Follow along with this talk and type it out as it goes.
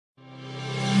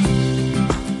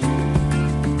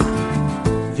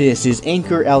This is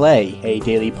Anchor LA, a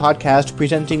daily podcast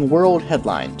presenting world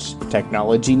headlines,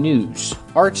 technology news,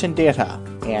 arts and data,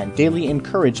 and daily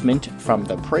encouragement from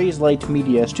the Praise Light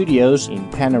Media Studios in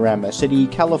Panorama City,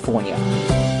 California.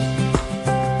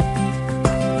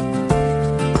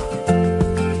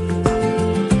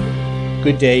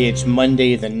 Good day, it's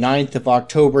Monday the 9th of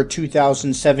October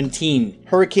 2017.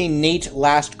 Hurricane Nate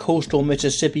lashed coastal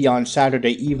Mississippi on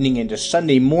Saturday evening into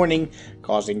Sunday morning,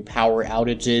 causing power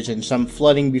outages and some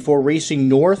flooding before racing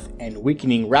north and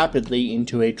weakening rapidly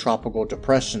into a tropical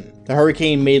depression. The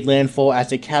hurricane made landfall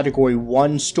as a Category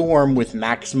 1 storm with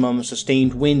maximum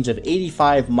sustained winds of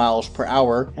 85 miles per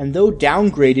hour, and though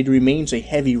downgraded remains a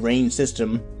heavy rain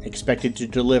system, expected to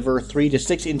deliver 3 to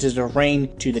 6 inches of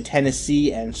rain to the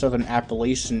Tennessee and southern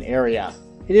Appalachian area.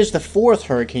 It is the fourth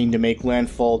hurricane to make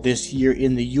landfall this year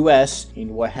in the U.S.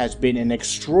 in what has been an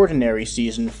extraordinary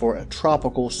season for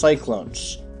tropical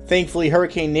cyclones. Thankfully,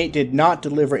 Hurricane Nate did not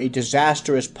deliver a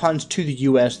disastrous punch to the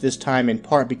U.S. this time, in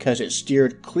part because it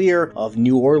steered clear of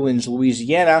New Orleans,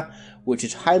 Louisiana, which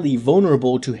is highly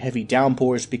vulnerable to heavy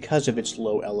downpours because of its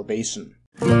low elevation.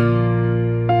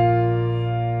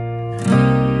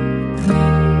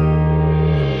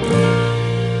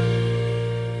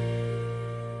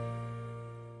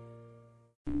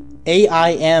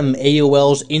 AIM,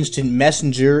 AOL's instant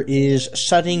messenger, is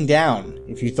shutting down.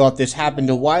 If you thought this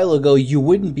happened a while ago, you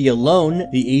wouldn't be alone.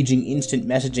 The aging instant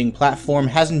messaging platform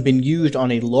hasn't been used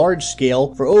on a large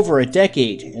scale for over a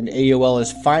decade, and AOL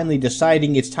is finally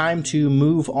deciding it's time to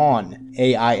move on.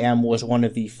 AIM was one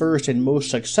of the first and most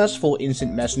successful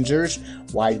instant messengers,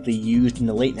 widely used in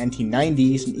the late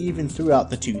 1990s and even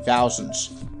throughout the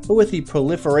 2000s. But with the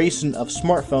proliferation of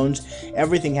smartphones,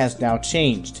 everything has now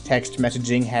changed. Text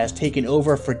messaging has taken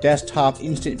over for desktop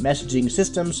instant messaging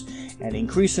systems, and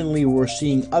increasingly we're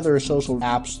seeing other social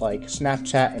apps like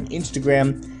Snapchat and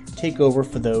Instagram take over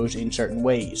for those in certain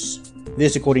ways.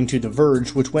 This according to The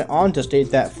Verge, which went on to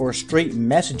state that for straight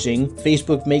messaging,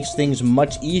 Facebook makes things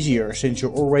much easier since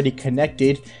you're already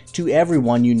connected to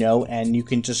everyone you know and you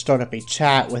can just start up a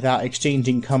chat without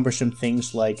exchanging cumbersome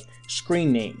things like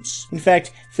screen names. In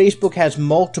fact, Facebook has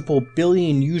multiple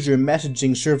billion user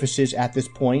messaging services at this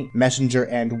point, Messenger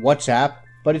and WhatsApp,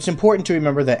 but it's important to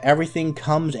remember that everything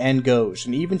comes and goes,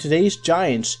 and even today's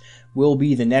giants will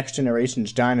be the next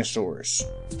generation's dinosaurs.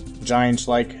 Giants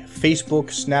like Facebook,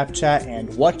 Snapchat, and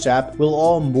WhatsApp will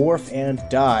all morph and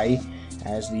die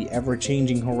as the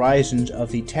ever-changing horizons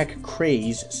of the tech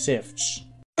craze sifts.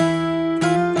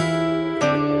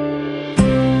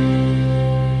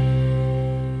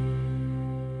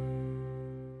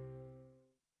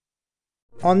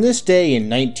 On this day in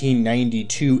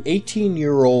 1992,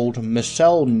 18-year-old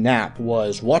Michelle Knapp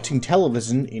was watching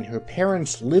television in her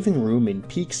parents' living room in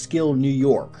Peekskill, New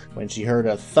York, when she heard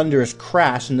a thunderous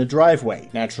crash in the driveway.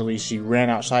 Naturally, she ran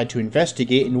outside to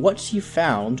investigate, and what she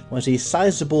found was a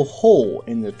sizable hole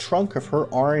in the trunk of her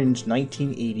orange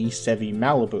 1980 Chevy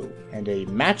Malibu, and a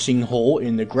matching hole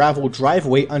in the gravel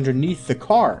driveway underneath the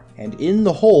car, and in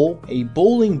the hole, a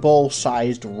bowling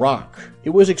ball-sized rock.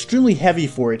 It was extremely heavy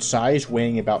for its size,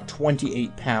 weighing about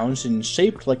 28 pounds and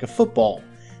shaped like a football.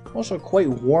 Also quite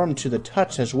warm to the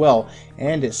touch as well,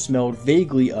 and it smelled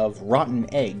vaguely of rotten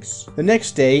eggs. The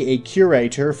next day, a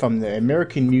curator from the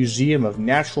American Museum of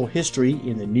Natural History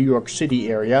in the New York City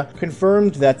area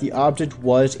confirmed that the object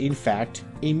was, in fact,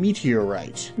 a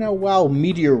meteorite. Now, while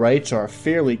meteorites are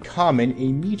fairly common,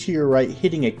 a meteorite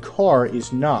hitting a car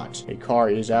is not. A car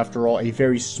is, after all, a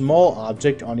very small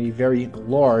object on a very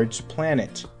large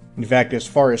planet. In fact, as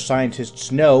far as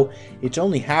scientists know, it's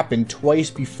only happened twice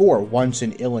before, once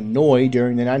in Illinois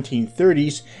during the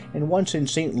 1930s and once in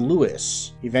St.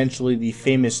 Louis. Eventually, the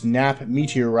famous Knapp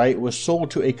meteorite was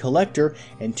sold to a collector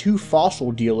and 2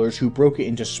 fossil dealers who broke it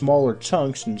into smaller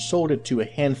chunks and sold it to a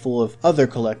handful of other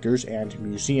collectors and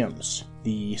museums.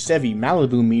 The Chevy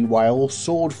Malibu, meanwhile,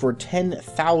 sold for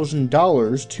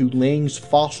 $10,000 to Lang's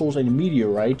Fossils and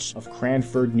Meteorites of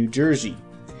Cranford, New Jersey.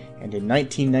 And in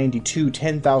 1992,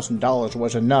 $10,000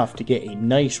 was enough to get a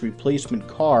nice replacement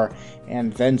car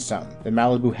and then some. The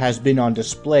Malibu has been on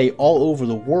display all over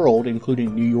the world,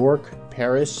 including New York,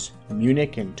 Paris,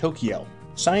 Munich, and Tokyo.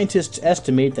 Scientists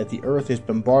estimate that the Earth is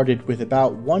bombarded with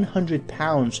about 100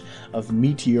 pounds of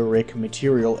meteoric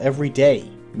material every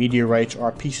day. Meteorites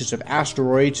are pieces of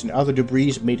asteroids and other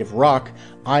debris made of rock,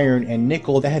 iron, and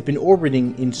nickel that have been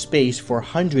orbiting in space for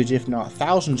hundreds if not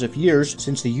thousands of years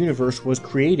since the universe was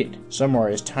created. Some are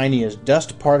as tiny as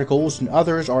dust particles and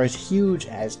others are as huge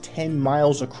as 10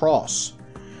 miles across.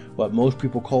 What most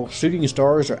people call shooting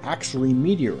stars are actually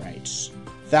meteorites.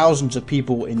 Thousands of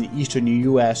people in the eastern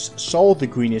US saw the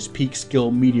greenest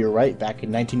Peekskill meteorite back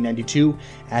in 1992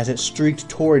 as it streaked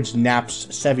towards Knapp's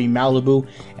Seve Malibu,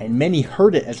 and many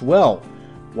heard it as well.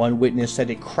 One witness said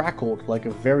it crackled like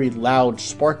a very loud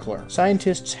sparkler.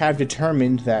 Scientists have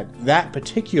determined that that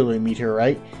particular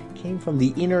meteorite came from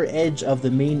the inner edge of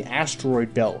the main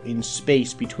asteroid belt in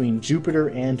space between Jupiter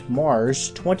and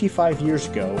Mars 25 years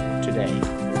ago today.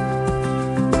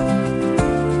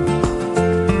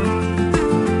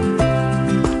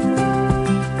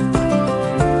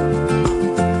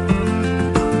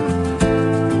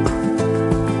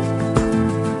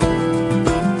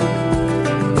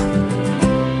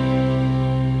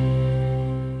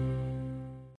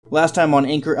 Last time on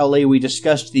Anchor LA, we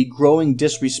discussed the growing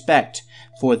disrespect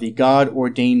for the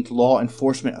God-ordained law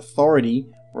enforcement authority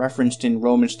referenced in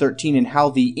Romans 13 and how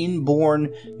the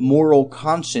inborn moral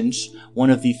conscience, one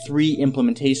of the three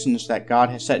implementations that God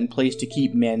has set in place to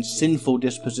keep man's sinful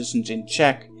dispositions in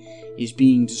check, is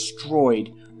being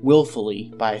destroyed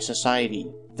willfully by society.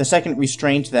 The second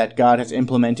restraint that God has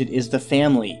implemented is the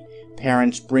family.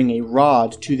 Parents bring a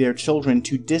rod to their children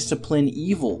to discipline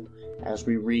evil, as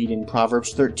we read in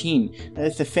Proverbs 13, that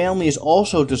if the family is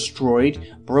also destroyed,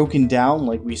 broken down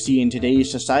like we see in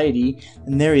today's society,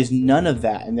 then there is none of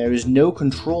that, and there is no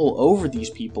control over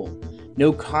these people.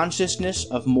 No consciousness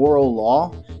of moral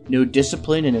law, no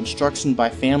discipline and instruction by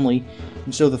family,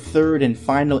 and so the third and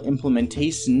final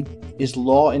implementation is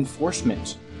law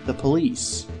enforcement, the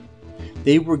police.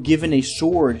 They were given a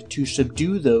sword to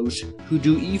subdue those who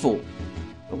do evil.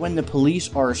 But when the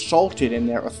police are assaulted and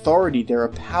their authority, their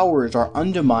powers are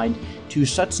undermined to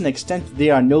such an extent that they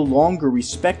are no longer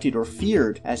respected or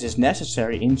feared as is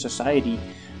necessary in society,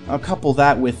 couple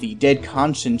that with the dead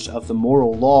conscience of the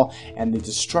moral law and the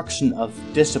destruction of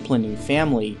disciplining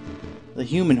family, the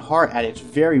human heart at its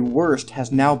very worst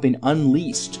has now been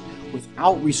unleashed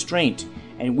without restraint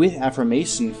and with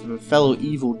affirmation from fellow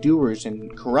evildoers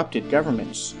and corrupted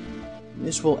governments.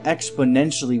 This will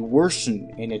exponentially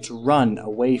worsen in its run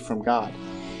away from God.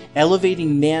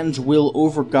 Elevating man's will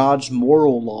over God's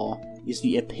moral law is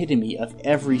the epitome of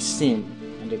every sin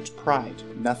and its pride.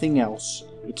 Nothing else.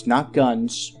 It's not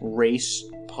guns, race,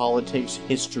 politics,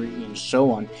 history, and so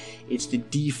on. It's the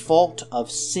default of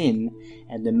sin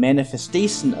and the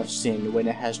manifestation of sin when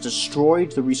it has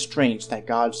destroyed the restraints that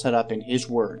God set up in His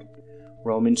Word.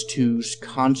 Romans 2's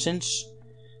conscience,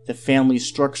 the family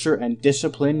structure and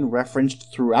discipline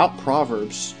referenced throughout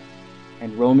Proverbs,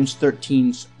 and Romans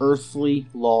 13's earthly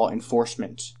law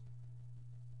enforcement.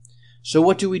 So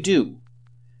what do?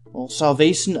 Well,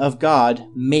 salvation of God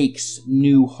makes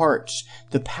new hearts.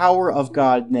 The power of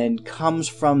God then comes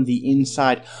from the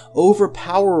inside,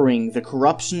 overpowering the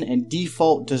corruption and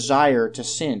default desire to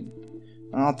sin.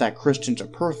 Not that Christians are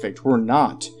perfect, we're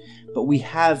not. But we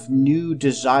have new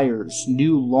desires,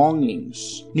 new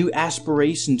longings, new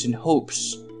aspirations and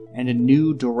hopes, and a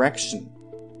new direction.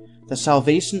 The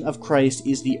salvation of Christ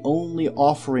is the only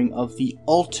offering of the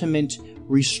ultimate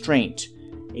restraint,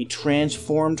 a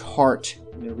transformed heart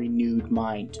and a renewed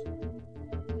mind.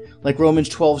 Like Romans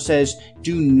 12 says,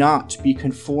 do not be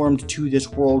conformed to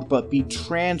this world, but be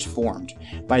transformed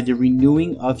by the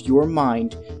renewing of your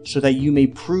mind, so that you may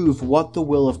prove what the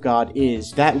will of God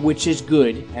is, that which is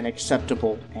good and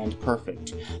acceptable and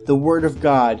perfect. The Word of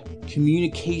God,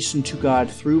 communication to God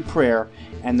through prayer,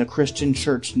 and the Christian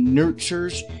church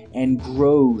nurtures and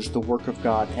grows the work of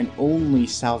God, and only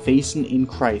salvation in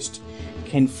Christ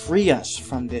can free us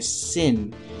from this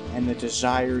sin and the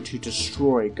desire to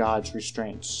destroy God's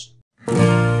restraints.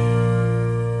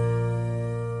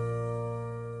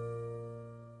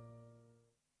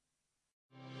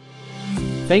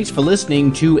 Thanks for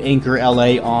listening to Anchor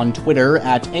LA on Twitter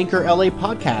at Anchor LA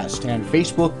Podcast and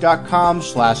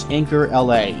Facebook.com/Anchor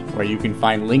LA, where you can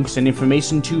find links and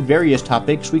information to various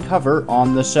topics we cover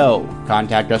on the show.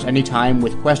 Contact us anytime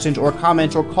with questions or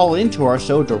comments, or call into our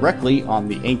show directly on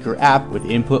the Anchor app with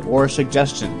input or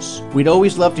suggestions. We'd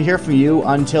always love to hear from you.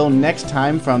 Until next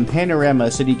time, from Panorama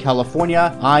City,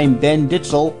 California, I'm Ben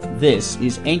Ditzel. This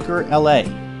is Anchor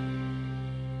LA.